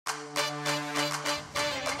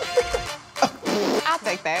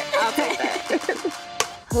take that. I'll take that.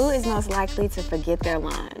 Who is most likely to forget their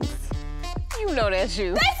lines? You know that's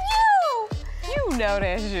you. That's you! You know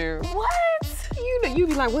that's you. What? You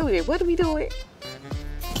be like, what do we do it?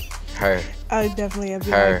 Her. I definitely have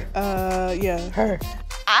been Her. like, yeah. Her.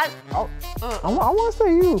 I want to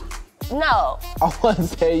say you. no. I want to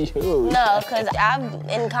say you. No, because I'm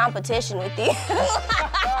in competition with you.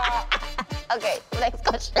 Okay, next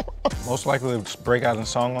question. Most likely to break out in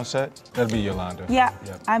song on set? That'd be Yolanda. Yeah,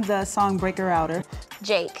 Yep. I'm the song breaker outer.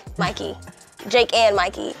 Jake, Mikey. Jake and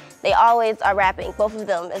Mikey. They always are rapping, both of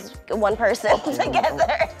them as one person together.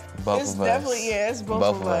 Both It's of us. definitely, yeah, it's both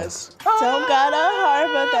of us. Don't got a heart,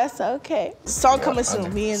 but that's okay. Song coming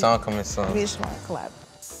soon. Me and Song coming soon. me and Shamon collab.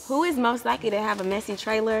 Who is most likely to have a messy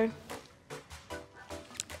trailer?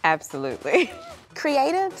 Absolutely.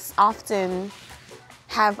 Creatives often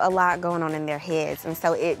have a lot going on in their heads, and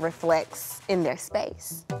so it reflects in their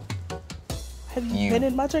space. Have you You. been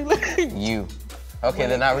in my trailer? You. Okay,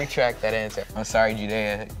 then I retract that answer. I'm sorry,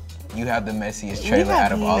 Judea. You have the messiest We trailer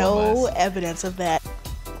out have of all no of us. evidence of that.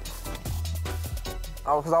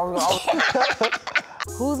 Oh, because I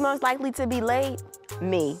was Who's most likely to be late?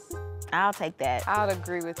 Me. I'll take that. I'll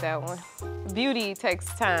agree with that one. Beauty takes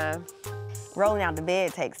time. Rolling out the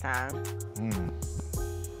bed takes time.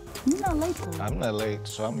 You're not late for me. I'm not late,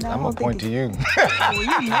 so I'm No, I gonna don't point to think you. Well,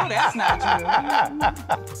 you know that's not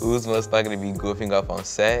true. Who's most likely to be goofing off on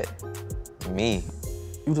set? Me.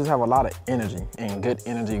 You just have a lot of energy and good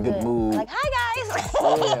mood. Like, hi guys.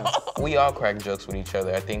 Yeah. We all crack jokes with each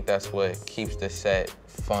other. I think that's what keeps the set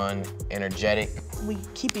fun, energetic. We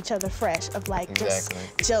keep each other fresh of like Exactly.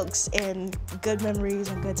 just jokes and good memories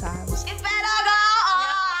and good times. It's better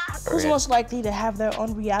go. Who's Yeah. most likely to have their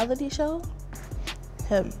own reality show?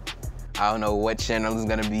 Him. I don't know what channel is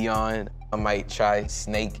gonna be on. I might try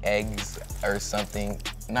snake eggs or something.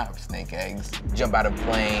 Not snake eggs. Jump out of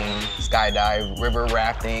plane, skydive, river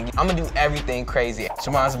rafting. I'm gonna do everything crazy.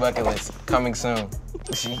 Shamon's bucket list, coming soon.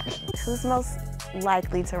 Who's most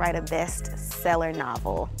likely to write a bestseller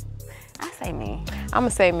novel? I say me. I'm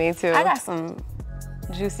gonna say me too. I got some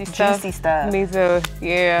juicy stuff. juicy stuff. Me too,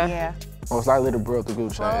 yeah. Yeah. Most likely to broke the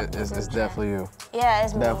group chat. It's definitely you. Yeah,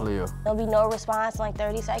 it's me. Definitely you. There'll be no response in like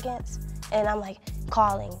 30 seconds. And I'm like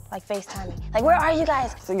calling, like FaceTiming. Like, where are you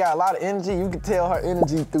guys? She got a lot of energy. You can tell her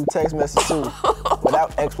energy through text message too.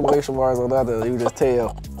 Without exclamation marks or nothing, you just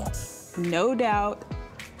tell. No doubt,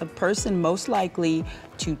 the person most likely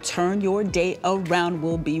to turn your day around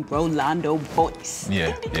will be Rolando Boyce.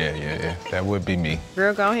 Yeah. That would be me.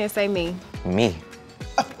 Girl, go ahead and say me. Me.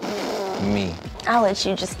 Me. I'll let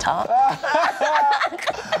you just talk.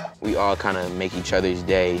 We all kind of make each other's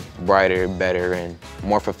day brighter, better, and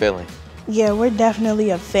more fulfilling. Yeah, we're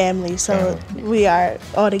definitely a family, so we are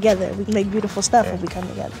all together. We can make beautiful stuff if we come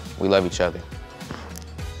together. We love each other.